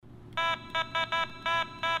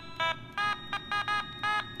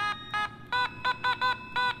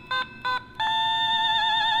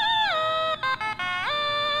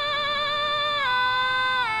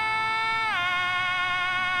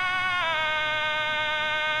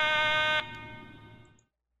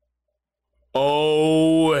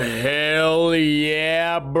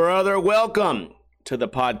Yeah, brother. Welcome to the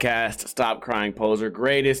podcast Stop Crying Poser,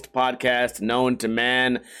 greatest podcast known to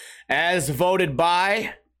man, as voted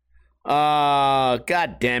by,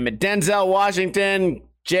 god damn it, Denzel Washington,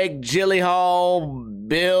 Jake Gyllenhaal,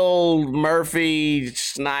 Bill Murphy,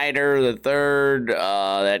 Snyder the third,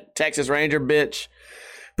 that Texas Ranger bitch.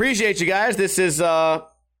 Appreciate you guys. This is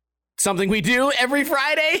something we do every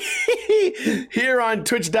Friday here on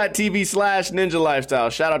twitch.tv/Ninja Lifestyle.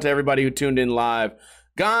 Shout out to everybody who tuned in live.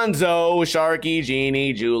 Gonzo, Sharky,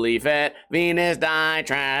 Genie, Julie, Fett, Venus, Die,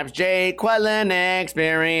 Traps, Jake, Quellen,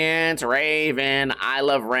 Experience, Raven, I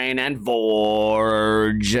Love Rain, and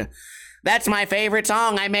Vorge. That's my favorite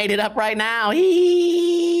song. I made it up right now.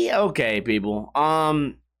 Okay, people.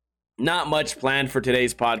 Not much planned for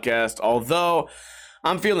today's podcast, although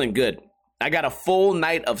I'm feeling good. I got a full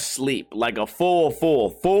night of sleep, like a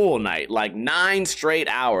full night, like 9 straight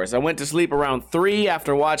hours. I went to sleep around 3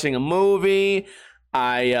 after watching a movie.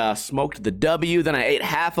 I smoked the W, then I ate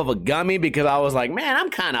half of a gummy because I was like, man, I'm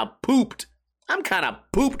kind of pooped. I'm kind of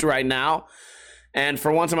pooped right now. And for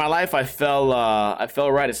once in my life, I fell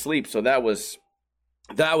right asleep. So that was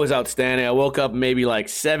outstanding. I woke up maybe like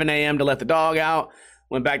 7 a.m. to let the dog out.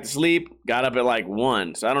 Went back to sleep, got up at like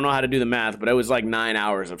 1. So I don't know how to do the math, but it was like 9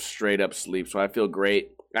 hours of straight up sleep. So I feel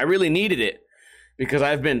great. I really needed it because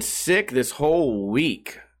I've been sick this whole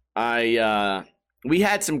week. We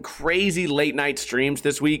had some crazy late night streams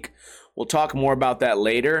this week. We'll talk more about that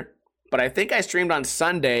later. But I think I streamed on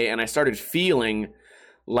Sunday and I started feeling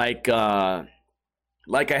like I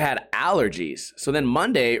had allergies. So then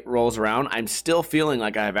Monday rolls around. I'm still feeling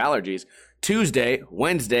like I have allergies. Tuesday,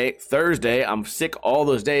 Wednesday, Thursday, I'm sick all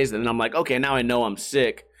those days. And then I'm like, okay, now I know I'm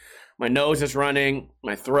sick. My nose is running.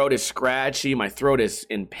 My throat is scratchy. My throat is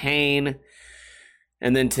in pain.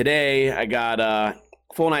 And then today I got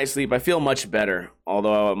full night's sleep. I feel much better,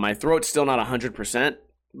 although my throat's still not 100%.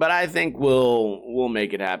 But I think we'll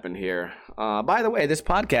make it happen here. By the way, this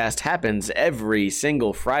podcast happens every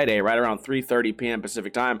single Friday right around 3:30 p.m.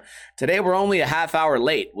 Pacific time. Today we're only a half hour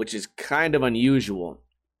late, which is kind of unusual.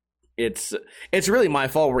 It's really my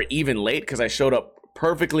fault we're even late because I showed up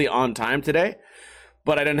perfectly on time today,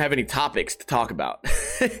 but I didn't have any topics to talk about.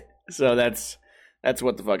 So that's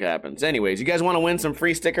what the fuck happens. Anyways, you guys want to win some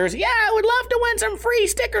free stickers? Yeah, I would love to win some free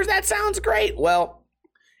stickers. That sounds great. Well,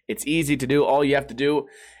 it's easy to do. All you have to do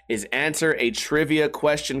is answer a trivia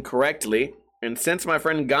question correctly. And since my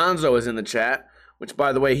friend Gonzo is in the chat, which,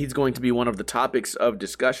 by the way, he's going to be one of the topics of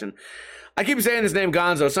discussion. I keep saying his name,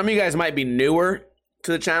 Gonzo. Some of you guys might be newer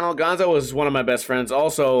to the channel. Gonzo was one of my best friends.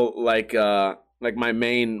 Also, like my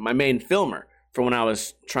main filmer for when I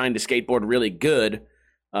was trying to skateboard really good.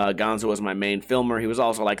 Gonzo was my main filmer. He was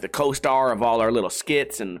also like the co-star of all our little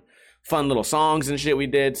skits and fun little songs and shit we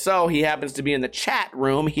did. So he happens to be in the chat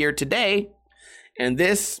room here today. And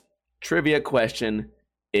this trivia question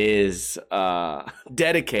is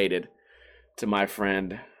dedicated to my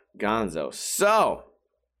friend Gonzo. So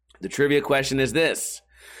the trivia question is this.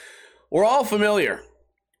 We're all familiar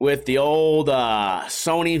with the old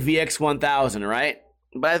Sony VX1000, right?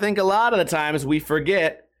 But I think a lot of the times we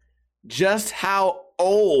forget just how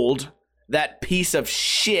old that piece of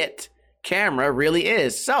shit camera really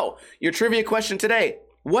is. So, your trivia question today.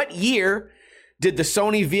 What year did the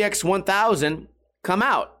Sony VX1000 come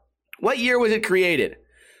out? What year was it created?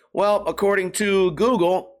 Well, according to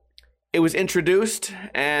Google, it was introduced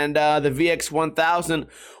and the VX1000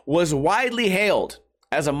 was widely hailed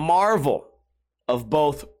as a marvel of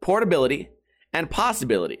both portability and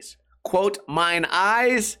possibilities. Quote, mine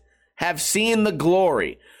eyes have seen the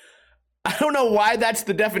glory. I don't know why that's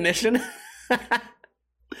the definition.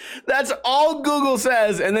 That's all Google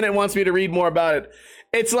says, and then it wants me to read more about it.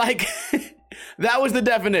 It's like, that was the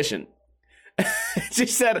definition. It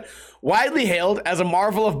just said, widely hailed as a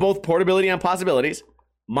marvel of both portability and possibilities.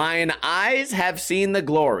 Mine eyes have seen the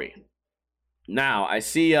glory. Now, I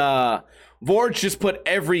see Vorge just put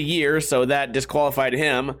every year, so that disqualified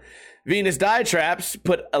him. Venus Die Traps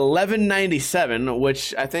put 1197,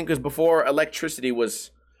 which I think was before electricity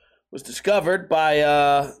was discovered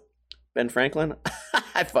by Ben Franklin.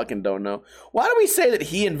 I fucking don't know. Why do we say that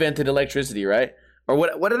he invented electricity, right? Or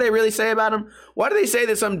what do they really say about him? Why do they say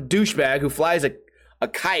that some douchebag who flies a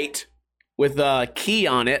kite with a key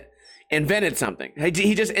on it invented something?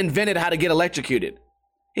 He just invented how to get electrocuted.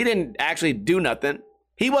 He didn't actually do nothing.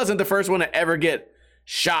 He wasn't the first one to ever get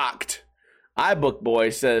shocked. iBook Boy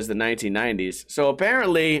says the 1990s. So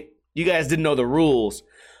apparently, you guys didn't know the rules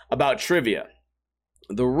about trivia.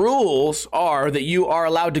 The rules are that you are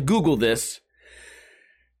allowed to Google this,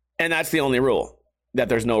 and that's the only rule, that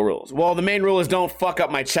there's no rules. Well, the main rule is don't fuck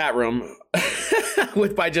up my chat room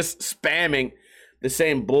by just spamming the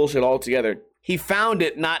same bullshit altogether. He found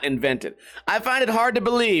it, not invented. I find it hard to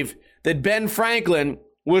believe that Ben Franklin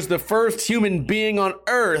was the first human being on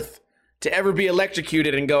Earth to ever be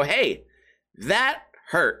electrocuted and go, hey, that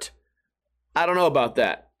hurt. I don't know about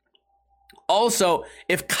that. Also,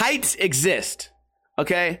 if kites exist,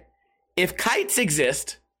 okay? If kites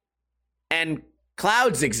exist and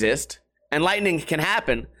clouds exist and lightning can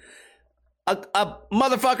happen, a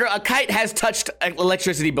kite has touched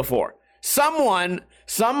electricity before. Some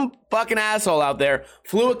fucking asshole out there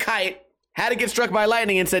flew a kite, had to get struck by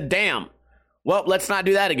lightning and said, damn, well, let's not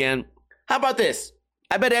do that again. How about this?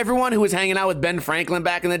 I bet everyone who was hanging out with Ben Franklin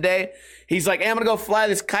back in the day, he's like, hey, I'm going to go fly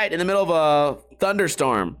this kite in the middle of a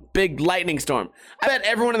thunderstorm, big lightning storm. I bet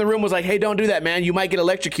everyone in the room was like, hey, don't do that, man. You might get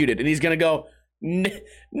electrocuted. And he's going to go,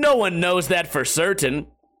 no one knows that for certain.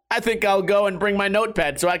 I think I'll go and bring my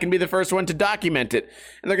notepad so I can be the first one to document it.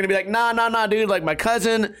 And they're going to be like, nah, dude. Like my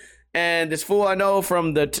cousin and this fool I know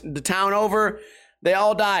from the town over, they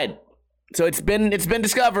all died. So it's been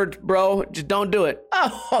discovered, bro. Just don't do it.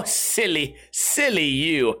 Oh, silly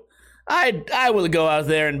you. I will go out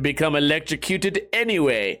there and become electrocuted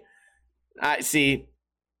anyway. I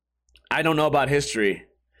don't know about history.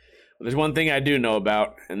 There's one thing I do know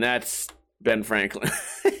about, and that's Ben Franklin.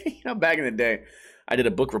 Back in the day, I did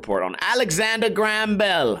a book report on Alexander Graham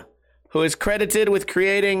Bell, who is credited with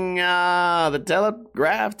creating the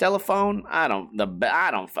telephone. I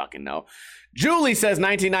don't fucking know. Julie says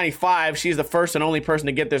 1995. She's the first and only person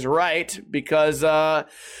to get this right because,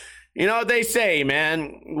 you know what they say,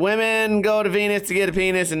 man. Women go to Venus to get a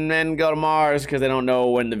penis and men go to Mars because they don't know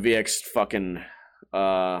when the VX fucking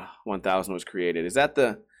 1000 was created. Is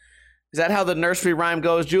that how the nursery rhyme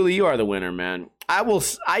goes? Julie, you are the winner, man.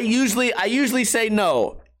 I usually say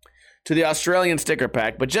no to the Australian sticker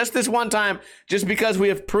pack, but just this one time, just because we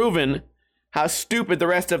have proven how stupid the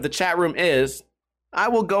rest of the chat room is, I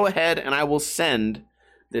will go ahead and I will send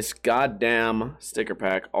this goddamn sticker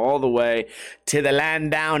pack all the way to the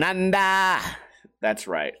land down under. That's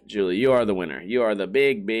right, Julie, you are the winner. You are the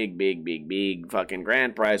big fucking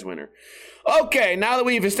grand prize winner. Okay, now that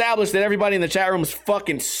we've established that everybody in the chat room is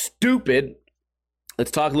fucking stupid,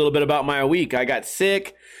 let's talk a little bit about my week. I got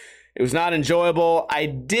sick. It was not enjoyable. I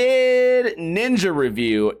did Ninja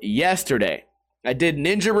Review yesterday.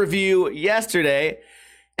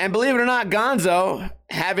 And believe it or not, Gonzo,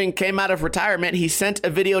 having came out of retirement, he sent a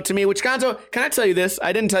video to me, which, Gonzo, can I tell you this?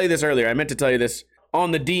 I didn't tell you this earlier. I meant to tell you this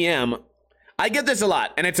on the DM. I get this a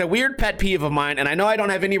lot, and it's a weird pet peeve of mine, and I know I don't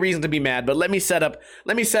have any reason to be mad, but let me set up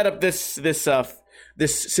this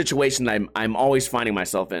situation I'm always finding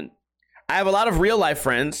myself in. I have a lot of real life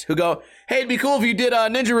friends who go, hey, it'd be cool if you did a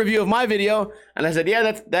Ninja Review of my video. And I said,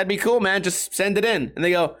 yeah, that'd be cool, man. Just send it in. And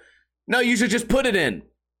they go, no, you should just put it in.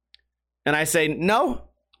 And I say, no,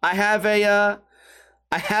 I have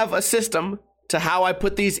a system to how I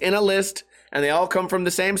put these in a list, and they all come from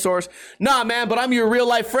the same source. Nah, man, but I'm your real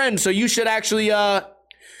life friend, so you should actually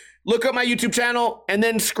look up my YouTube channel and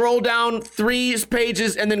then scroll down 3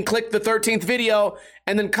 pages and then click the 13th video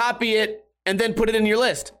and then copy it and then put it in your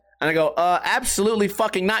list. And I go, absolutely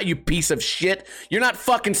fucking not, you piece of shit. You're not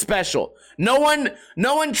fucking special. No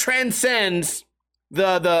one transcends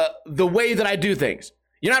the way that I do things.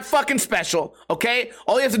 You're not fucking special, okay?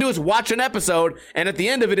 All you have to do is watch an episode, and at the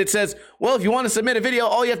end of it, it says, well, if you want to submit a video,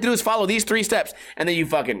 all you have to do is follow these 3 steps. And then you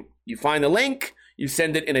find the link, you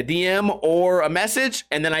send it in a DM or a message,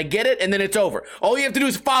 and then I get it, and then it's over. All you have to do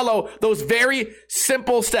is follow those very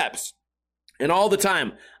simple steps. And all the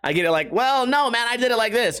time, I get it like, well, no, man, I did it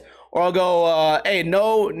like this. Or I'll go, hey,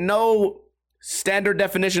 no standard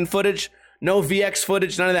definition footage, no VX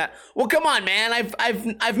footage, none of that. Well, come on, man,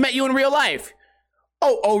 I've met you in real life.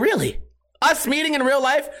 Oh, really? Us meeting in real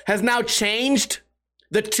life has now changed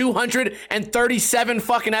the 237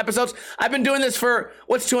 fucking episodes? I've been doing this for,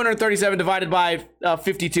 what's 237 divided by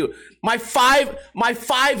 52? My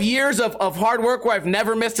 5 years of hard work where I've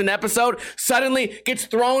never missed an episode suddenly gets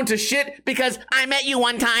thrown to shit because I met you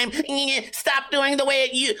one time. Stop doing the way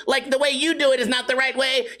the way you do it is not the right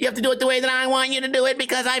way. You have to do it the way that I want you to do it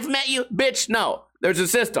because I've met you. Bitch, no. There's a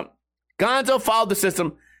system. Gonzo followed the system.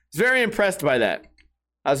 I was very impressed by that.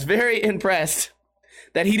 I was very impressed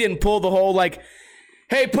that he didn't pull the whole, like,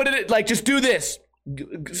 hey, put it, like, just do this.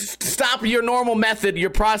 Stop your normal method,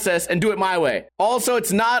 your process, and do it my way. Also,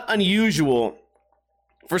 it's not unusual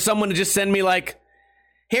for someone to just send me, like,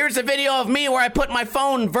 here's a video of me where I put my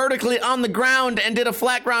phone vertically on the ground and did a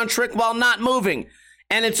flat ground trick while not moving.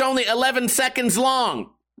 And it's only 11 seconds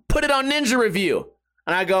long. Put it on Ninja Review.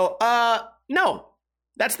 And I go, no.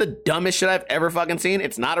 That's the dumbest shit I've ever fucking seen.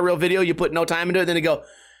 It's not a real video. You put no time into it. Then they go,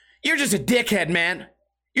 you're just a dickhead, man.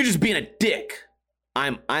 You're just being a dick.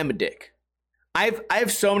 I'm a dick. I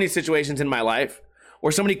have so many situations in my life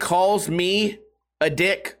where somebody calls me a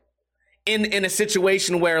dick in a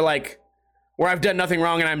situation where I've done nothing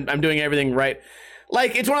wrong and I'm doing everything right.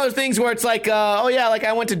 Like, it's one of those things where it's like, oh yeah, like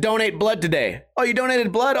I went to donate blood today. Oh, you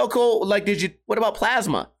donated blood? Oh, cool. Like, what about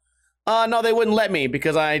plasma? No, they wouldn't let me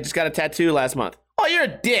because I just got a tattoo last month. Oh, you're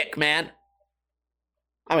a dick, man.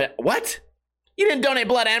 I mean, what? You didn't donate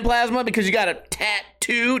blood and plasma because you got a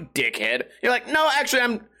tattoo, dickhead. You're like, no,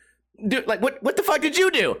 actually, what the fuck did you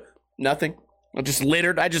do? Nothing. I just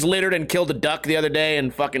littered and killed a duck the other day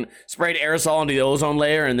and fucking sprayed aerosol into the ozone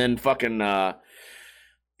layer and then fucking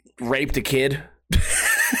raped a kid.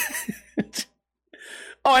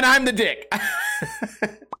 Oh, and I'm the dick.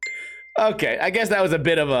 Okay, I guess that was a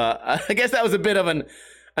bit of an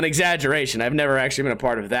exaggeration. I've never actually been a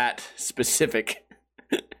part of that specific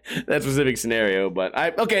scenario, but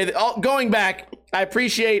going back, I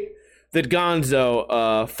appreciate that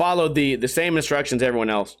Gonzo followed the same instructions everyone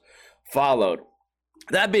else followed.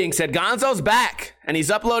 That being said, Gonzo's back, and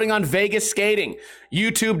he's uploading on Vegas Skating,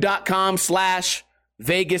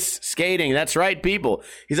 youtube.com/Vegas Skating. That's right, people.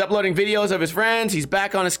 He's uploading videos of his friends. He's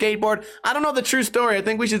back on a skateboard. I don't know the true story. I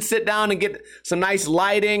think we should sit down and get some nice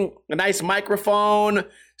lighting, a nice microphone,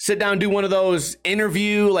 sit down, do one of those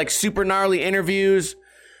super gnarly interviews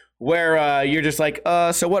where you're just like,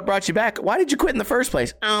 so what brought you back? Why did you quit in the first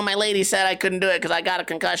place? Oh, my lady said I couldn't do it because I got a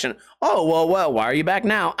concussion. Oh, well, why are you back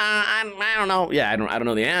now? I don't know. Yeah, I don't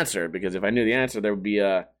know the answer, because if I knew the answer, there'd be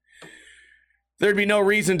no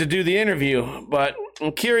reason to do the interview. But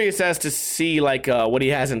I'm curious as to see what he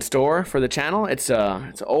has in store for the channel. It's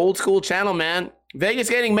an old school channel, man. Vegas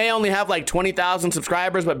Skating may only have 20,000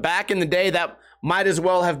 subscribers, but back in the day, that might as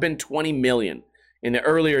well have been 20 million in the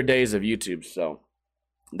earlier days of YouTube. So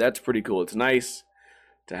that's pretty cool. It's nice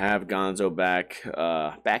to have Gonzo back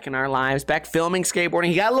in our lives, back filming skateboarding.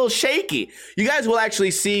 He got a little shaky. You guys will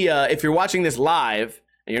actually see, if you're watching this live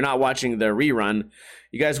and you're not watching the rerun,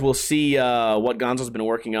 you guys will see what Gonzo's been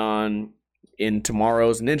working on in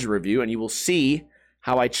tomorrow's Ninja Review, and you will see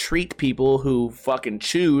how I treat people who fucking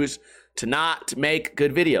choose to not make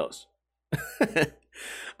good videos.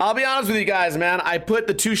 I'll be honest with you guys, man. I put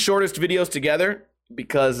the two shortest videos together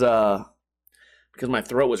because my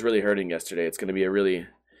throat was really hurting yesterday. It's going to be a really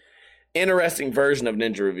interesting version of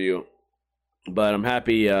Ninja Review. But I'm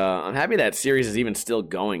happy that series is even still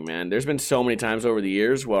going, man. There's been so many times over the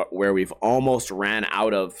years where we've almost ran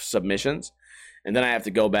out of submissions, and then I have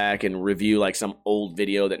to go back and review some old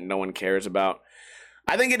video that no one cares about.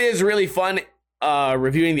 I think it is really fun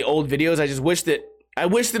reviewing the old videos. I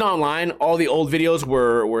wish that online all the old videos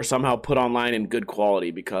were somehow put online in good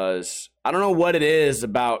quality, because I don't know what it is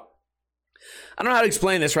about. I don't know how to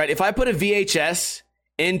explain this, right? If I put a VHS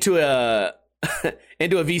into a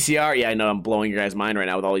VCR, yeah, I know I'm blowing your guys' mind right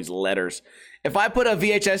now with all these letters. If I put a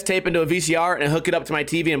VHS tape into a VCR and hook it up to my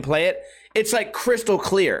TV and play it, it's crystal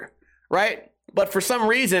clear, right? But for some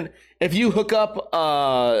reason, if you hook up,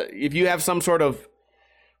 if you have some sort of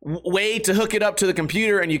way to hook it up to the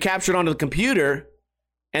computer and you capture it onto the computer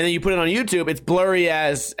and then you put it on YouTube, it's blurry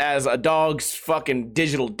as a dog's fucking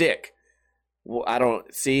digital dick. Well, I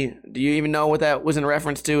don't see. Do you even know what that was in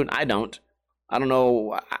reference to? I don't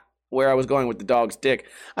know where I was going with the dog's dick.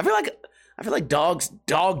 I feel like dog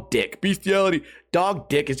dick, bestiality, dog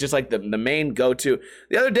dick is just the main go-to.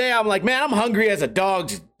 The other day I'm like, man, I'm hungry as a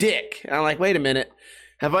dog's dick. And I'm like, wait a minute.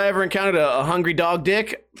 Have I ever encountered a hungry dog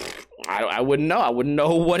dick? I wouldn't know. I wouldn't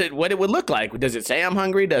know what it would look like. Does it say I'm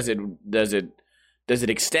hungry? Does it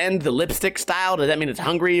extend the lipstick style? Does that mean it's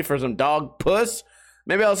hungry for some dog puss?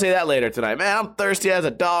 Maybe I'll say that later tonight. Man, I'm thirsty as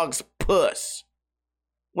a dog's puss.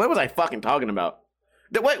 What was I fucking talking about?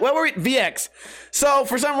 What were we? VX. So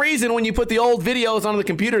for some reason, when you put the old videos onto the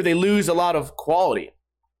computer, they lose a lot of quality.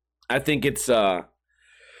 I think it's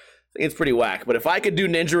pretty whack. But if I could do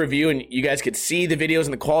Ninja Review and you guys could see the videos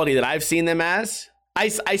and the quality that I've seen them as, I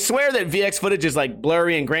swear that VX footage is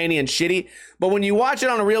blurry and grainy and shitty. But when you watch it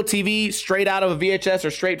on a real TV, straight out of a VHS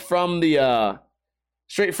or straight from the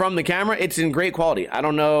camera, it's in great quality. I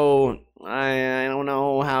don't know. I don't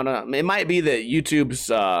know how to. It might be that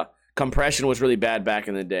YouTube's compression was really bad back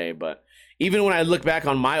in the day, but even when I look back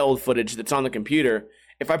on my old footage that's on the computer,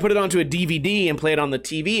 if I put it onto a DVD and play it on the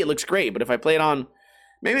TV, it looks great. But if I play it on,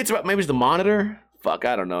 maybe it's the monitor. Fuck,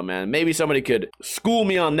 I don't know, man. Maybe somebody could school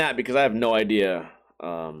me on that, because I have no idea.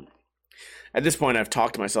 At this point, I've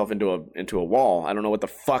talked myself into a wall. I don't know what the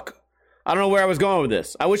fuck. I don't know where I was going with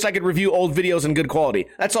this. I wish I could review old videos in good quality.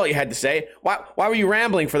 That's all you had to say. Why were you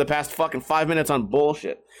rambling for the past fucking 5 minutes on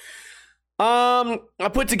bullshit? I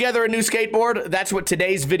put together a new skateboard. That's what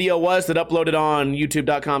today's video was that uploaded on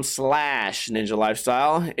youtube.com/Ninja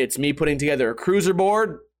Lifestyle. It's me putting together a cruiser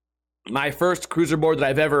board. My first cruiser board that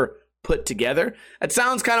I've ever put together. It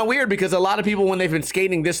sounds kind of weird because a lot of people, when they've been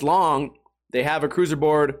skating this long, they have a cruiser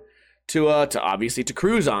board to obviously to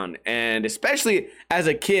cruise on. And especially as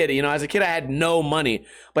a kid, I had no money,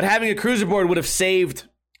 but having a cruiser board would have saved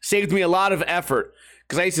me a lot of effort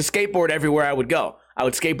because I used to skateboard everywhere I would go. I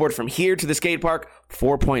would skateboard from here to the skate park,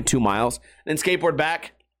 4.2 miles, then skateboard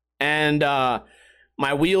back, and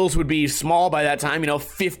my wheels would be small by that time,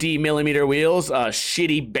 50 millimeter wheels,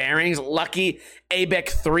 shitty bearings, lucky ABEC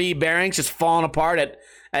 3 bearings just falling apart at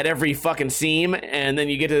every fucking seam. And then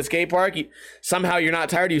you get to the skate park, somehow you're not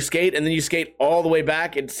tired, you skate, and then you skate all the way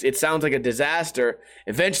back. It sounds like a disaster.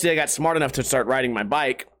 Eventually I got smart enough to start riding my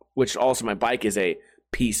bike, which also my bike is a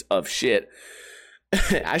piece of shit.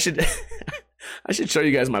 I should show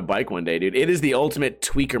you guys my bike one day, dude. It is the ultimate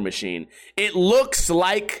tweaker machine. It looks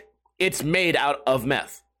like it's made out of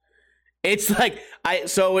meth. It's like,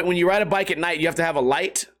 so when you ride a bike at night, you have to have a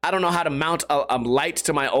light. I don't know how to mount a light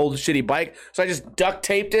to my old shitty bike, so I just duct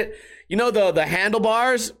taped it. The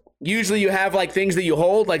handlebars, usually you have like things that you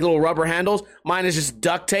hold, like little rubber handles. Mine is just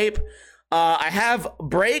duct tape. I have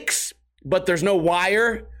brakes, but there's no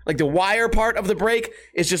wire. Like the wire part of the brake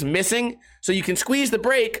is just missing. So you can squeeze the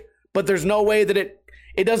brake, but there's no way that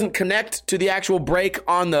it doesn't connect to the actual brake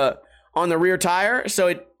on the rear tire. So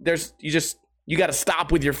you got to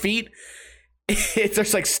stop with your feet.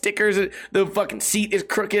 There's like stickers. The fucking seat is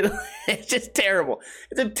crooked. It's just terrible.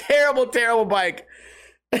 It's a terrible, terrible bike.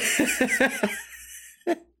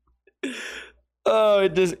 Oh,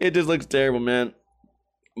 it just looks terrible, man.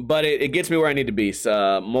 But it gets me where I need to be.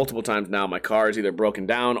 Multiple times now, my car is either broken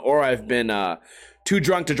down or I've been too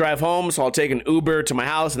drunk to drive home. So I'll take an Uber to my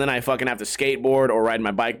house and then I fucking have to skateboard or ride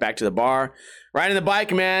my bike back to the bar. Riding the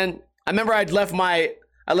bike, man. I remember I left my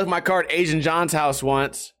car at Asian John's house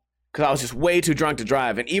once because I was just way too drunk to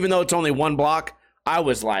drive. And even though it's only one block, I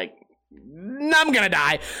was like, I'm gonna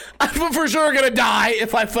die. I'm for sure gonna die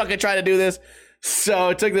if I fucking try to do this. So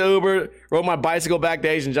I took the Uber, rode my bicycle back to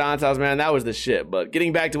Asian John's house, man. That was the shit. But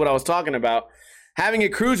getting back to what I was talking about, having a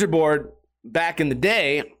cruiser board back in the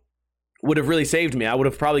day would have really saved me. I would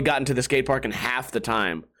have probably gotten to the skate park in half the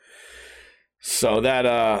time. So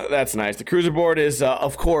that's nice. The cruiser board is,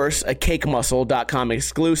 of course, a CakeMuscle.com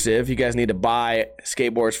exclusive. You guys need to buy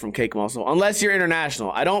skateboards from Cake Muscle, unless you're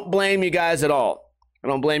international. I don't blame you guys at all. I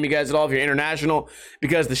don't blame you guys at all if you're international,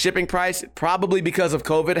 because the shipping price, probably because of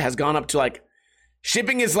COVID, has gone up to like,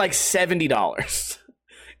 shipping is like $70.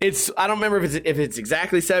 I don't remember if it's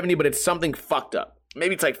exactly 70, but it's something fucked up.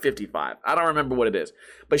 Maybe it's like 55. I don't remember what it is.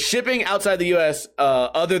 But shipping outside the US,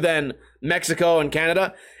 other than Mexico and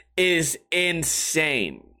Canada, is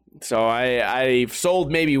insane. So I've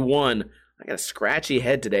sold maybe one. I got a scratchy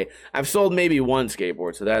head today. I've sold maybe one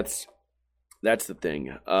skateboard, so that's the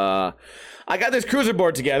thing. I got this cruiser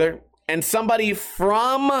board together, and somebody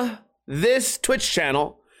from this Twitch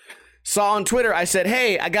channel saw on Twitter, I said,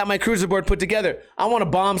 hey, I got my cruiser board put together. I want to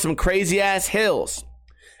bomb some crazy ass hills.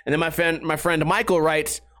 And then my friend Michael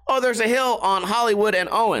writes, oh, there's a hill on Hollywood and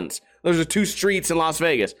Owens. Those are two streets in Las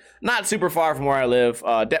Vegas. Not super far from where I live.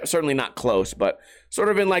 Certainly not close, but sort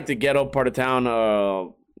of in like the ghetto part of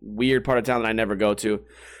town, weird part of town that I never go to.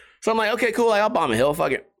 So I'm like, okay, cool. I'll bomb a hill.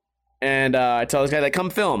 Fuck it. And I tell this guy, like, come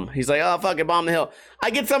film. He's like, oh, fuck it, bomb the hill. I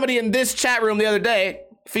get somebody in this chat room the other day.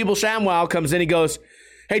 Feeble ShamWow comes in. He goes,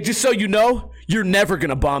 hey, just so you know, you're never going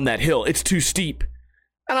to bomb that hill. It's too steep.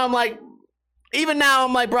 And I'm like, even now,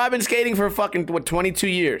 I'm like, bro, I've been skating for fucking, 22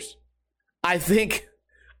 years. I think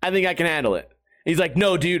I can handle it. He's like,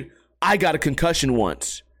 no, dude, I got a concussion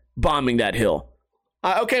once bombing that hill.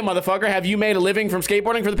 Okay, motherfucker, have you made a living from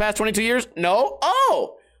skateboarding for the past 22 years? No?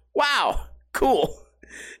 Oh, wow, cool.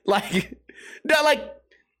 Like,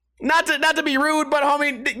 not to be rude, but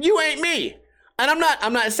homie, you ain't me. And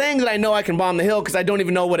I'm not saying that I know I can bomb the hill because I don't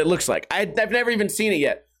even know what it looks like. I've never even seen it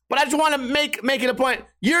yet. But I just want to make it a point.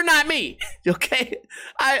 You're not me, okay?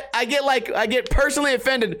 I get personally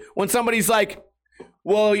offended when somebody's like,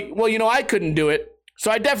 well, I couldn't do it,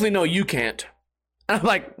 so I definitely know you can't. And I'm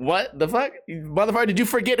like, what the fuck? Motherfucker, did you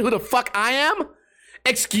forget who the fuck I am?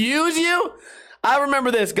 Excuse you? I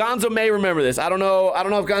remember this. Gonzo may remember this. I don't know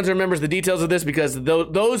if Gonzo remembers the details of this because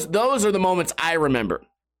those are the moments I remember.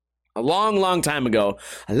 A long, long time ago,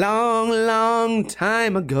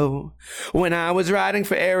 when I was riding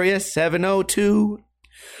for Area 702,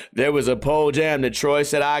 there was a pole jam that Troy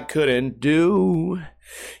said I couldn't do.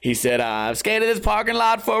 He said, I've skated this parking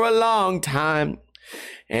lot for a long time,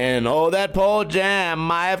 And oh, that pole jam,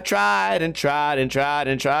 I have tried and tried and tried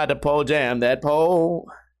and tried to pole jam that pole.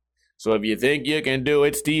 So if you think you can do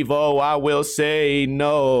it, Steve-O, I will say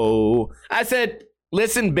no. I said,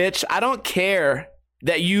 listen, bitch, I don't care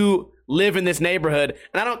that you live in this neighborhood,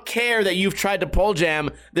 and I don't care that you've tried to pole jam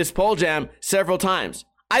this pole jam several times.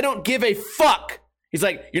 I don't give a fuck. He's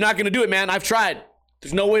like, you're not going to do it, man. I've tried.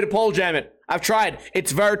 There's no way to pole jam it. I've tried.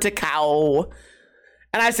 It's vertical.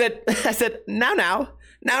 And I said,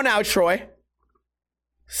 now, Troy.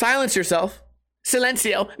 Silence yourself.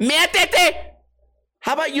 Silencio. Métete.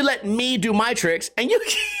 How about you let me do my tricks and you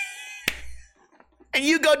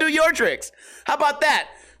go do your tricks? How about that?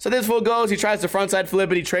 So this fool goes, he tries to frontside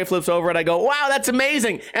flip it, he tray flips over it. I go, wow, that's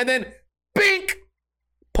amazing. And then, bink,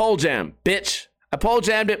 pole jam, bitch. I pole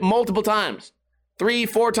jammed it multiple times.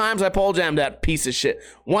 3-4 times I pole jammed that piece of shit.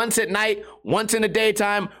 Once at night, once in the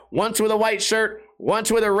daytime, once with a white shirt,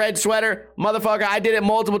 once with a red sweater. Motherfucker, I did it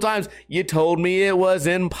multiple times. You told me it was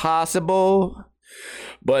impossible.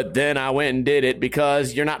 But then I went and did it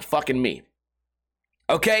because you're not fucking me.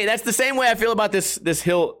 Okay, that's the same way I feel about this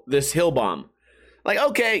hill bomb. Like,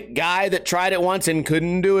 okay, guy that tried it once and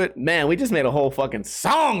couldn't do it. Man, we just made a whole fucking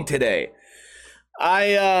song today.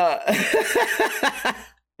 I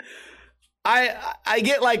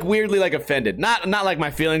get like weirdly like offended. Not like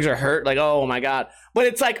my feelings are hurt, like, oh my God. But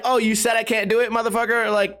it's like, oh, you said I can't do it,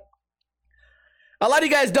 motherfucker? Like, a lot of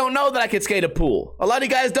you guys don't know that I can skate a pool. A lot of you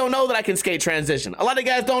guys don't know that I can skate transition. A lot of you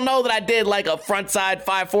guys don't know that I did like a frontside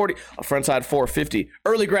 540, a frontside 450,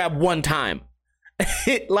 early grab one time.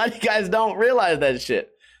 A lot of you guys don't realize that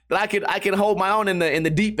shit. That I can hold my own in the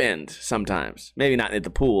deep end sometimes. Maybe not at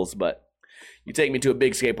the pools, but you take me to a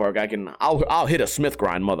big skate park, I'll hit a Smith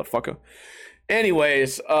grind, motherfucker.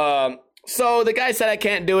 Anyways, so the guy said I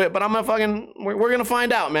can't do it, but we're gonna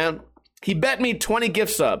find out, man. He bet me 20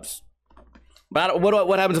 gift subs. But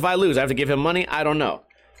what happens if I lose? I have to give him money? I don't know.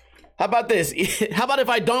 How about this? How about if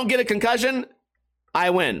I don't get a concussion, I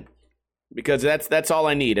win? Because that's all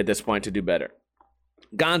I need at this point to do better.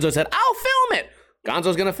 Gonzo said, I'll film it.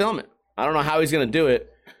 Gonzo's going to film it. I don't know how he's going to do it.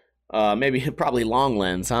 Probably long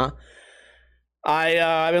lens, huh?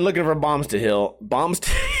 I've been looking for bombs to hill.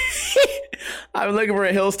 I've been looking for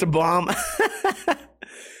hills to bomb.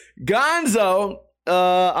 Gonzo,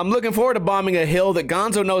 I'm looking forward to bombing a hill that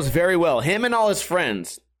Gonzo knows very well. Him and all his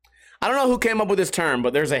friends. I don't know who came up with this term,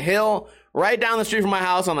 but there's a hill right down the street from my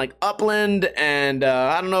house on like Upland, and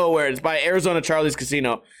I don't know where. It's by Arizona Charlie's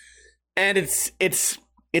Casino. And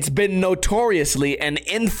it's been notoriously and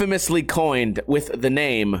infamously coined with the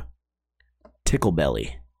name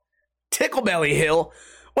Ticklebelly. Ticklebelly Hill?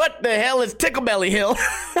 What the hell is Ticklebelly Hill?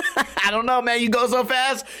 I don't know, man. You go so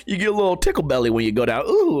fast, you get a little tickle belly when you go down.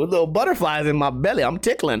 Ooh, little butterflies in my belly. I'm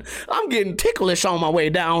tickling. I'm getting ticklish on my way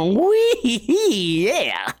down. Wee,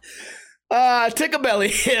 yeah. Ticklebelly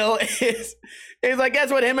Hill is like,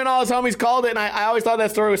 that's what him and all his homies called it. And I always thought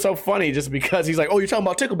that story was so funny just because he's like, oh, you're talking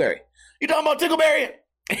about Tickleberry. You talking about Tickleberry?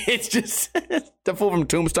 It's just, the fool from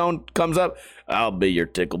Tombstone comes up. I'll be your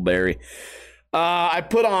Tickleberry. I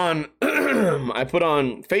put on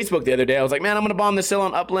Facebook the other day. I was like, man, I'm gonna bomb this hill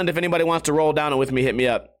on Upland. If anybody wants to roll down it with me, hit me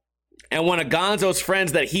up. And one of Gonzo's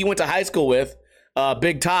friends that he went to high school with,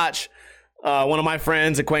 Big Toch, one of my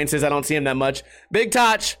friends, acquaintances, I don't see him that much. Big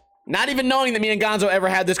Toch, not even knowing that me and Gonzo ever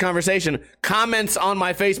had this conversation, comments on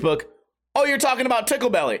my Facebook, oh, you're talking about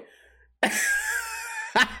Ticklebelly.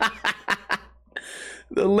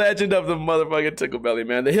 The legend of the motherfucking Ticklebelly,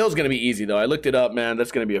 man. The hill's going to be easy, though. I looked it up, man.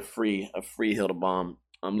 That's going to be a free hill to bomb.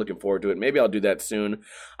 I'm looking forward to it. Maybe I'll do that soon.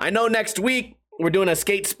 I know next week we're doing a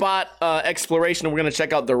skate spot exploration. We're going to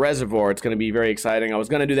check out the reservoir. It's going to be very exciting. I was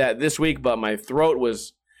going to do that this week, but my throat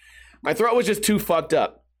was just too fucked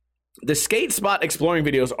up. The skate spot exploring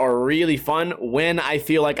videos are really fun when I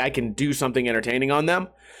feel like I can do something entertaining on them.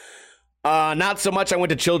 Not so much. I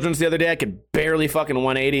went to Children's the other day. I could barely fucking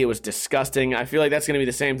 180. It was disgusting. I feel like that's going to be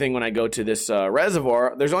the same thing when I go to this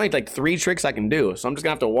reservoir. There's only like 3 tricks I can do. So I'm just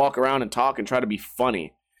going to have to walk around and talk and try to be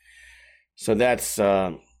funny. So that's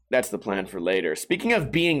the plan for later. Speaking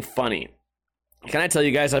of being funny, can I tell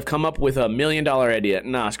you guys I've come up with $1 million idea.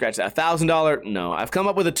 No, scratch that. $1,000. No, I've come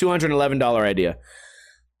up with a $211 idea.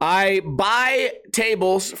 I buy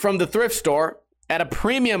tables from the thrift store at a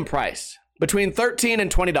premium price. Between $13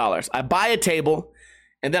 and $20. I buy a table,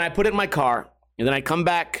 and then I put it in my car, and then I come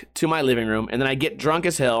back to my living room, and then I get drunk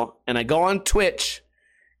as hell, and I go on Twitch,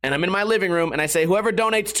 and I'm in my living room, and I say, whoever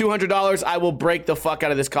donates $200, I will break the fuck out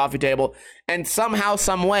of this coffee table. And somehow,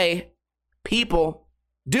 some way, people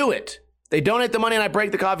do it. They donate the money, and I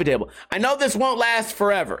break the coffee table. I know this won't last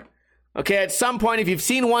forever. Okay, at some point, if you've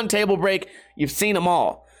seen one table break, you've seen them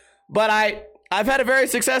all. But I've had a very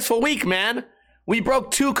successful week, man. We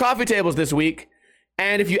broke 2 coffee tables this week.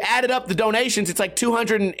 And if you added up the donations, it's like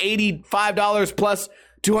 $285 plus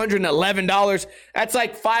 $211. That's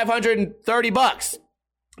like $530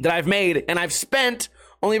 that I've made. And I've spent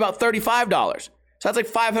only about $35. So that's like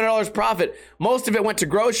 $500 profit. Most of it went to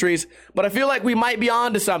groceries, but I feel like we might be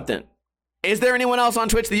on to something. Is there anyone else on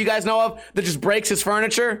Twitch that you guys know of that just breaks his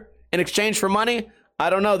furniture in exchange for money? I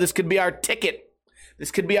don't know. This could be our ticket.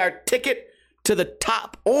 This could be our ticket to the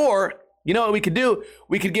top. Or, you know what we could do?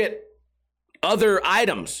 We could get other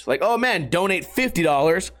items. Like, oh man, donate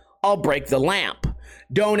 $50. I'll break the lamp.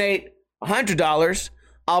 Donate $100.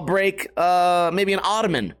 I'll break maybe an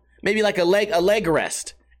ottoman. Maybe like a leg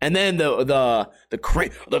rest. And then the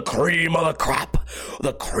cream of the crop.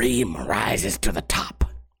 The cream rises to the top.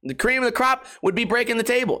 The cream of the crop would be breaking the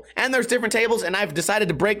table. And there's different tables, and I've decided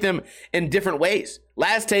to break them in different ways.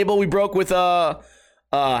 Last table we broke with a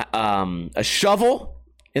shovel,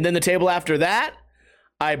 and then the table after that,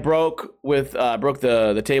 I broke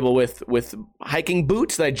the table with hiking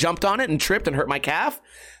boots that I jumped on it and tripped and hurt my calf.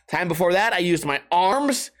 Time before that, I used my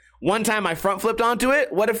arms. One time I front flipped onto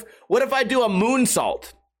it. What if I do a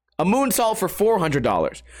moonsault? A moonsault for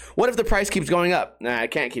 $400. What if the price keeps going up? Nah, it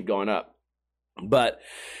can't keep going up. But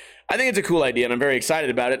I think it's a cool idea, and I'm very excited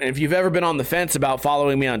about it. And if you've ever been on the fence about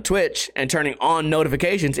following me on Twitch and turning on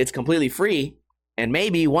notifications, it's completely free. And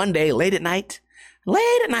maybe one day, late at night,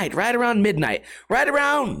 right around midnight,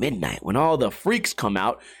 when all the freaks come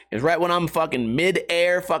out, is right when I'm fucking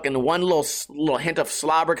mid-air, fucking one little hint of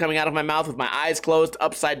slobber coming out of my mouth with my eyes closed,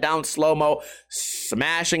 upside down, slow-mo,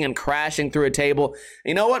 smashing and crashing through a table.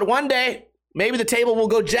 You know what? One day, maybe the table will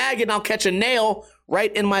go jagged and I'll catch a nail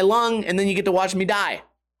right in my lung, and then you get to watch me die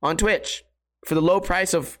on Twitch for the low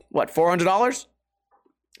price of, what, $400?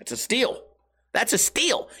 It's a steal. That's a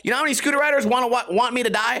steal. You know how many scooter riders want me to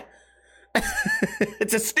die?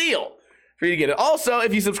 It's a steal for you to get it. Also,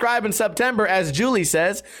 if you subscribe in September, as Julie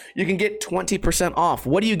says, you can get 20% off.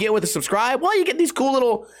 What do you get with a subscribe? Well, you get these cool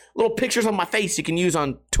little pictures of my face you can use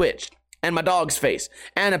on Twitch, and my dog's face,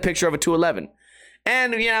 and a picture of a 211.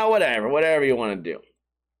 And, you know, whatever you want to do.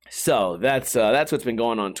 So that's what's been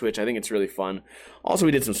going on Twitch. I think it's really fun. Also,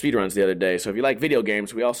 we did some speedruns the other day. So if you like video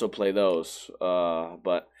games, we also play those.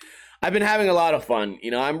 But I've been having a lot of fun.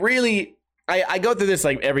 You know, I go through this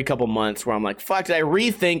like every couple months where I'm like, fuck, did I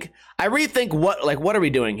rethink what are we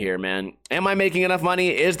doing here, man? Am I making enough money?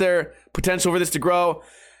 Is there potential for this to grow?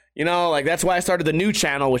 You know, like that's why I started the new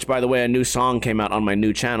channel, which, by the way, a new song came out on my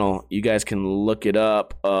new channel. You guys can look it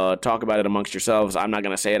up, talk about it amongst yourselves. I'm not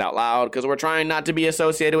going to say it out loud because we're trying not to be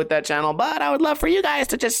associated with that channel, but I would love for you guys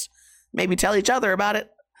to just maybe tell each other about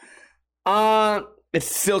it.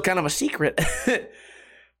 It's still kind of a secret.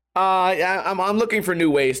 I'm looking for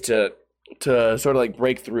new ways to sort of like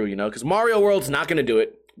break through, you know, because Mario World's not going to do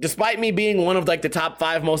it. Despite me being one of like the top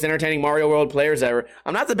 5 most entertaining Mario World players ever,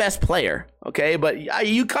 I'm not the best player, okay? But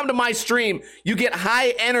you come to my stream, you get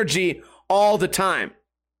high energy all the time.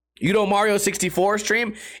 You know Mario 64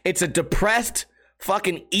 stream? It's a depressed,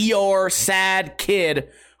 fucking Eeyore, sad kid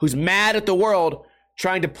who's mad at the world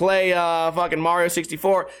trying to play fucking Mario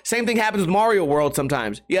 64. Same thing happens with Mario World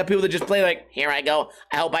sometimes. You have people that just play like, here I go.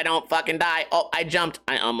 I hope I don't fucking die. Oh, I jumped.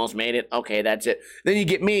 I almost made it. Okay, that's it. Then you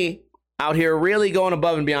get me out here really going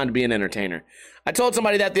above and beyond to be an entertainer. I told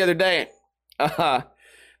somebody that the other day.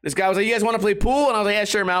 This guy was like, you guys want to play pool? And I was like, yeah,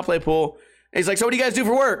 sure, man, I'll play pool. And he's like, so what do you guys do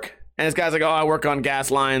for work? And this guy's like, oh, I work on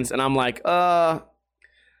gas lines. And I'm like, I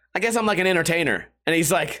guess I'm like an entertainer. And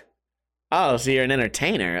he's like, oh, so you're an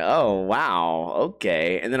entertainer. Oh, wow.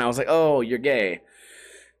 Okay. And then I was like, oh, you're gay.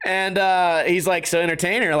 And he's like, so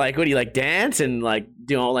entertainer, like, what do you like, dance and like,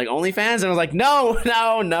 you know, like OnlyFans? And I was like, no.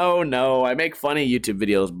 I make funny YouTube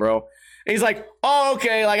videos, bro. And he's like, oh,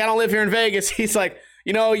 okay, like I don't live here in Vegas. He's like,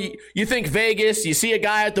 you know, you think Vegas, you see a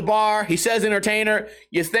guy at the bar, he says entertainer,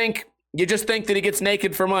 you just think that he gets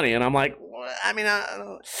naked for money. And I'm like, I mean,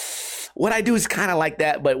 what I do is kind of like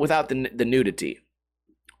that, but without the nudity.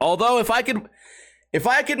 Although if I could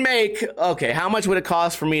make, okay, how much would it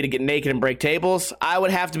cost for me to get naked and break tables? I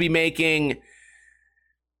would have to be making,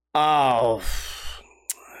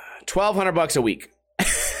 $1,200 a week.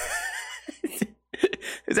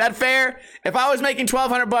 Is that fair? If I was making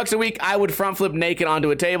 $1,200 a week, I would front flip naked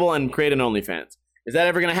onto a table and create an OnlyFans. Is that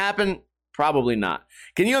ever going to happen? Probably not.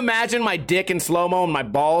 Can you imagine my dick in slow-mo and my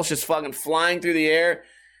balls just fucking flying through the air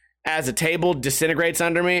as a table disintegrates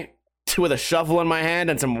under me with a shovel in my hand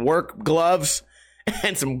and some work gloves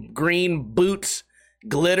and some green boots,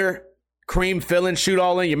 glitter, cream filling, shoot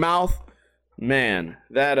all in your mouth? Man,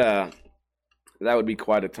 that would be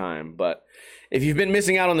quite a time. But if you've been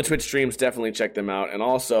missing out on the Twitch streams, definitely check them out. And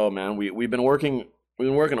also, man, we've been working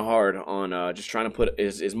hard on just trying to put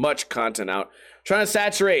as much content out. Trying to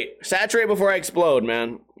saturate before I explode,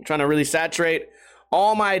 man. I'm trying to really saturate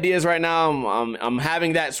all my ideas right now. I'm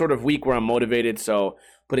having that sort of week where I'm motivated, so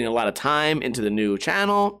putting a lot of time into the new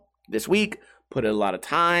channel this week. Put a lot of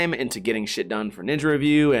time into getting shit done for Ninja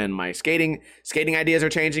Review, and my skating ideas are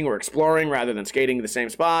changing. We're exploring rather than skating the same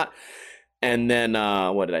spot. And then,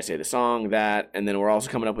 what did I say? The song, that. And then we're also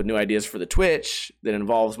coming up with new ideas for the Twitch that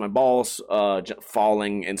involves my balls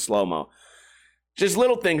falling in slow-mo. Just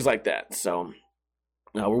little things like that. So,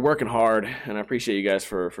 we're working hard, and I appreciate you guys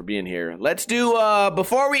for being here. Let's do,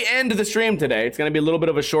 before we end the stream today, it's going to be a little bit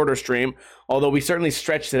of a shorter stream, although we certainly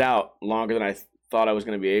stretched it out longer than I thought I was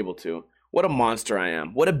going to be able to. What a monster I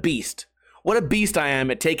am. What a beast. What a beast I am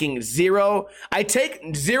at taking zero. I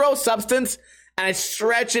take zero substance and I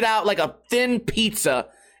stretch it out like a thin pizza,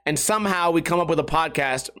 and somehow we come up with a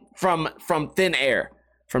podcast from thin air,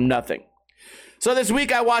 from nothing. So this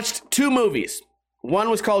week I watched 2 movies. One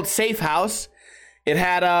was called Safe House. It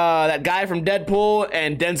had that guy from Deadpool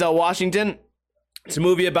and Denzel Washington. It's a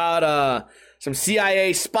movie about some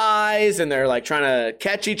CIA spies, and they're like trying to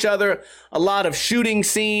catch each other. A lot of shooting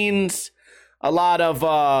scenes. A lot of,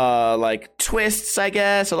 like, twists, I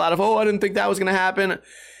guess. A lot of, I didn't think that was going to happen.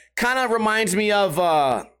 Kind of reminds me of,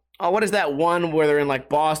 what is that one where they're in, like,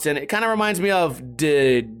 Boston? It kind of reminds me of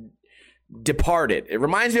Departed. It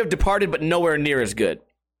reminds me of Departed, but nowhere near as good.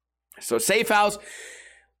 So, Safe House.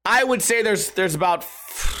 I would say there's about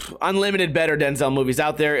unlimited better Denzel movies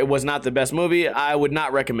out there. It was not the best movie. I would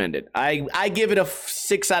not recommend it. I give it a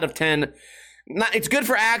 6 out of 10. It's good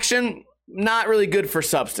for action. Not really good for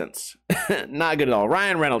substance. Not good at all.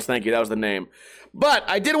 Ryan Reynolds, thank you. That was the name. But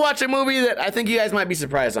I did watch a movie that I think you guys might be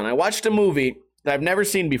surprised on. I watched a movie that I've never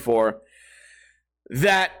seen before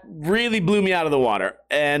that really blew me out of the water.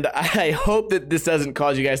 And I hope that this doesn't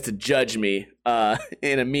cause you guys to judge me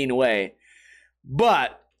in a mean way.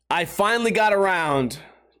 But I finally got around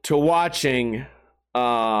to watching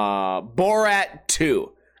Borat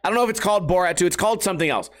 2. I don't know if it's called Borat 2. It's called something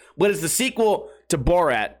else. But it's the sequel to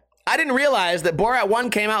Borat. I didn't realize that Borat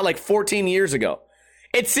 1 came out like 14 years ago.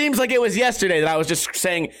 It seems like it was yesterday that I was just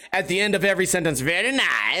saying at the end of every sentence, very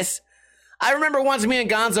nice. I remember once me and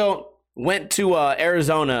Gonzo went to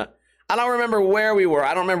Arizona. I don't remember where we were.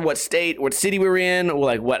 I don't remember what state, what city we were in, or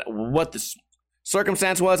like what the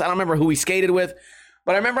circumstance was. I don't remember who we skated with.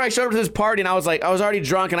 But I remember I showed up to this party and I was already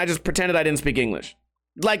drunk, and I just pretended I didn't speak English.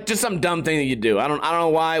 Like just some dumb thing that you do. I don't know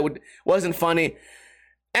why. It wasn't funny.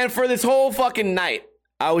 And for this whole fucking night,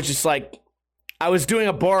 I was just like, I was doing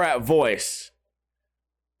a Borat voice.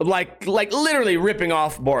 Like literally ripping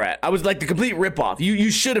off Borat. I was like the complete ripoff.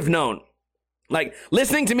 You should have known. Like,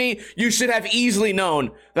 listening to me, you should have easily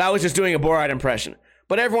known that I was just doing a Borat impression.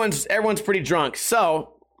 But everyone's pretty drunk.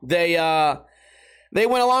 So, they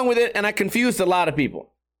went along with it, and I confused a lot of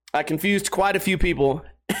people. I confused quite a few people.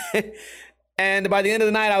 And by the end of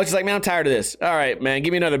the night, I was just like, man, I'm tired of this. All right, man,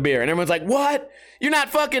 give me another beer. And everyone's like, what? You're not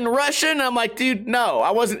fucking Russian? I'm like, dude, no,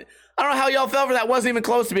 I wasn't. I don't know how y'all felt for that. Wasn't even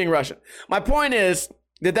close to being Russian. My point is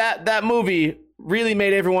that movie really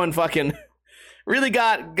made everyone fucking, really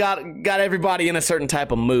got everybody in a certain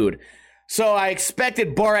type of mood. So I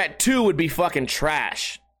expected Borat 2 would be fucking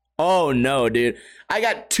trash. Oh no, dude. I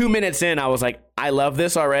got 2 minutes in, I was like, I love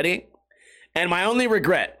this already. And my only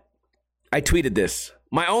regret, I tweeted this.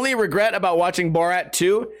 My only regret about watching Borat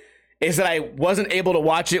 2 is that I wasn't able to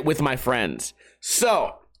watch it with my friends.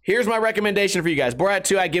 So, here's my recommendation for you guys. Borat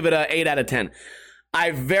 2, I give it a 8 out of 10.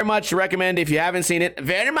 I very much recommend, if you haven't seen it,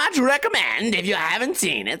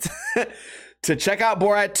 to check out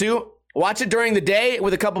Borat 2. Watch it during the day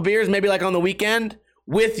with a couple beers, maybe like on the weekend,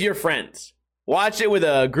 with your friends. Watch it with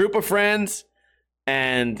a group of friends,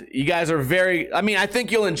 and you guys are I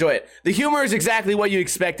think you'll enjoy it. The humor is exactly what you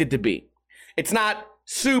expect it to be. It's not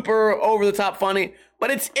super over-the-top funny,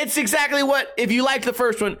 but it's exactly what, if you liked the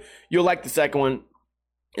first one, you'll like the second one.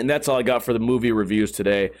 And that's all I got for the movie reviews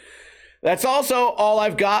today. That's also all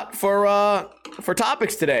I've got for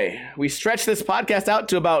topics today. We stretched this podcast out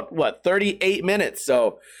to about, 38 minutes,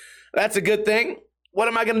 so that's a good thing. What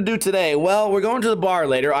am I going to do today? Well, we're going to the bar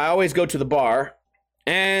later. I always go to the bar,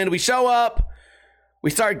 and we show up. We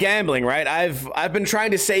start gambling, right? I've been trying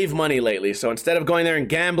to save money lately, so instead of going there and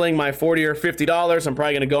gambling my $40 or $50, I'm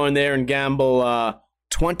probably going to go in there and gamble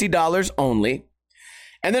 $20 only.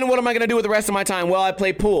 And then what am I going to do with the rest of my time? Well, I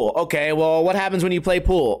play pool. Okay, well, what happens when you play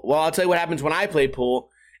pool? Well, I'll tell you what happens when I play pool.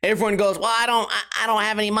 Everyone goes, well, I don't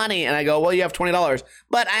have any money. And I go, well, you have $20.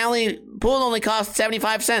 But pool only costs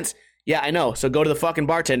 75 cents. Yeah, I know. So go to the fucking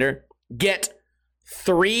bartender, get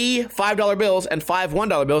 3 $5 bills and 5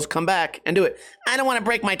 $1 bills, come back and do it. I don't want to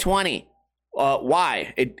break my 20.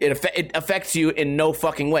 Why? It affects you in no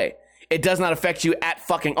fucking way. It does not affect you at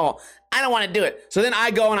fucking all. I don't want to do it. So then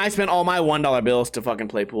I go and I spend all my $1 bills to fucking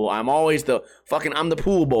play pool. I'm always I'm the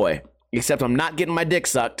pool boy. Except I'm not getting my dick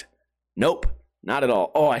sucked. Nope. Not at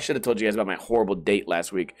all. Oh, I should have told you guys about my horrible date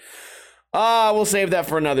last week. We'll save that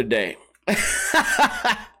for another day.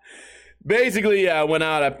 Basically, yeah, I went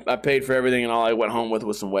out. I paid for everything, and all I went home with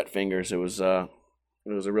was some wet fingers. It was a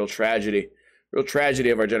real tragedy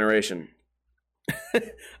of our generation.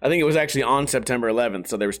 I think it was actually on September 11th.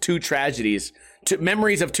 So there was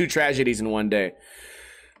memories of two tragedies in one day.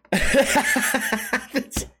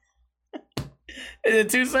 Is it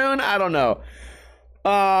too soon? I don't know.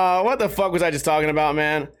 What the fuck was I just talking about,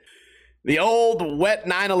 man? The old wet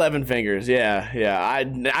 9/11 fingers. Yeah.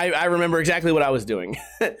 I remember exactly what I was doing.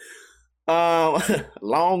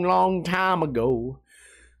 Long time ago.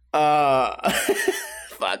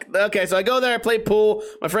 Fuck. Okay, so I go there, I play pool.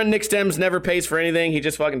 My friend Nick Stems never pays for anything. He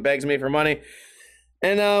just fucking begs me for money.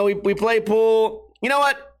 And we play pool. You know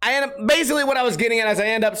what? Basically what I was getting at is I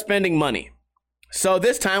end up spending money. So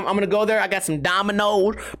this time I'm gonna go there. I got some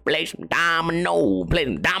dominoes. Play some dominoes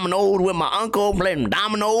with my uncle. Play some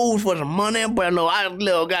dominoes for some money. But no, I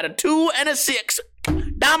got a 2 and a 6.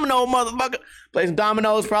 Domino, motherfucker. Play some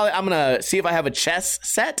dominoes. Probably I'm gonna see if I have a chess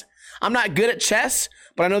set. I'm not good at chess,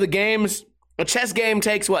 but I know the games. A chess game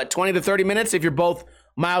takes 20 to 30 minutes if you're both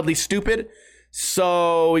mildly stupid.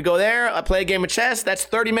 So we go there. I play a game of chess. That's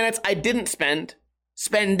 30 minutes. I didn't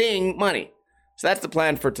spending money. So that's the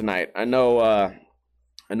plan for tonight. I know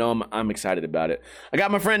I'm excited about it. I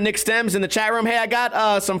got my friend Nick Stems in the chat room. Hey, I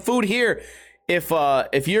got some food here. If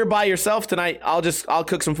you're by yourself tonight, I'll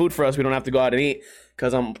cook some food for us. We don't have to go out and eat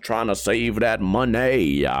because I'm trying to save that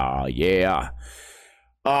money. Yeah.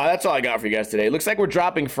 That's all I got for you guys today. Looks like we're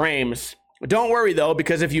dropping frames. Don't worry though,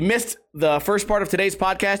 because if you missed the first part of today's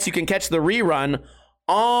podcast, you can catch the rerun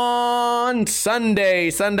on Sunday,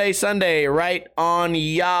 right on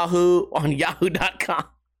Yahoo, on Yahoo.com.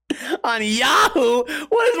 On Yahoo?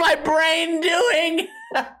 What is my brain doing?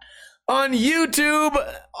 On YouTube,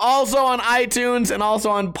 also on iTunes, and also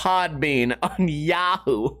on Podbean. On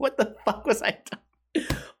Yahoo. What the fuck was I doing?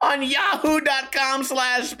 On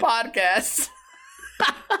Yahoo.com/podcasts.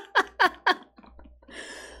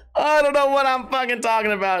 I don't know what I'm fucking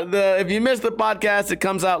talking about. If you missed the podcast, it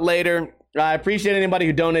comes out later. I appreciate anybody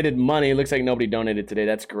who donated money. It looks like nobody donated today.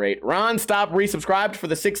 That's great. Ron, stop resubscribed for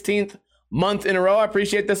the 16th month in a row. I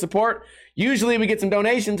appreciate the support. Usually we get some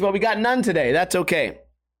donations, but we got none today. That's okay.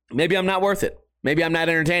 Maybe I'm not worth it. Maybe I'm not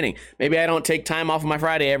entertaining. Maybe I don't take time off of my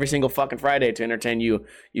Friday every single fucking Friday to entertain you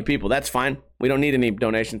people. That's fine. We don't need any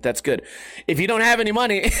donations. That's good. If you don't have any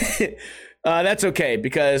money... that's okay,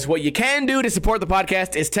 because what you can do to support the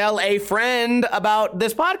podcast is tell a friend about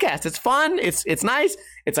this podcast. It's fun. It's nice.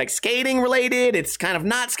 It's like skating related. It's kind of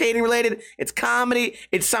not skating related. It's comedy.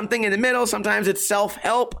 It's something in the middle. Sometimes it's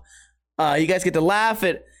self-help. You guys get to laugh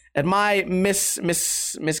at my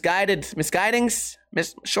misguidings,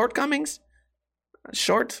 shortcomings.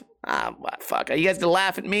 Fuck. You guys get to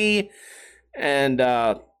laugh at me, and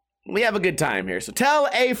we have a good time here. So tell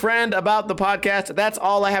a friend about the podcast. That's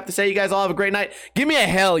all I have to say. You guys all have a great night. Give me a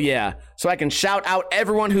hell yeah, so I can shout out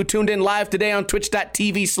everyone who tuned in live today on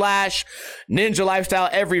twitch.tv/Ninja Lifestyle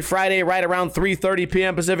every Friday right around 3:30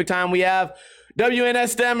 p.m. Pacific time. We have WNS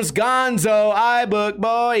Stems, Gonzo, iBook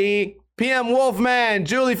Boy, PM Wolfman,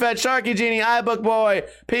 Julie Fett, Sharky Genie, iBook Boy,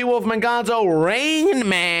 P Wolfman, Gonzo, Rain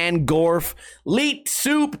Man, Gorf, Leet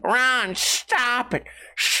Soup, Ron, stop it,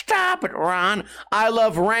 Ron. I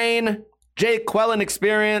Love Rain, Jake Quellen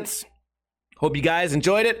Experience. Hope you guys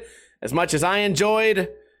enjoyed it as much as I enjoyed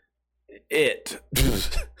it.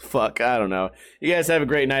 Fuck, I don't know. You guys have a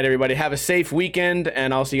great night, everybody. Have a safe weekend,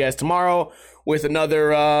 and I'll see you guys tomorrow with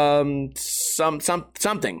another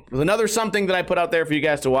something. With another something that I put out there for you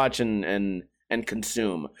guys to watch and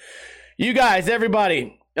consume. You guys,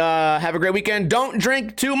 everybody, have a great weekend. Don't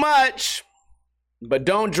drink too much, but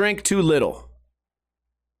don't drink too little.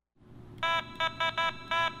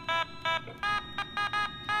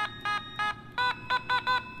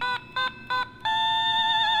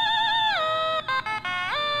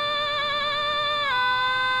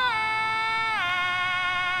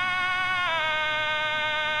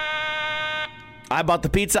 I bought the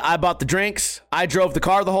pizza, I bought the drinks, I drove the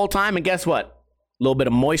car the whole time, and guess what? A little bit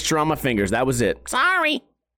of moisture on my fingers. That was it. Sorry.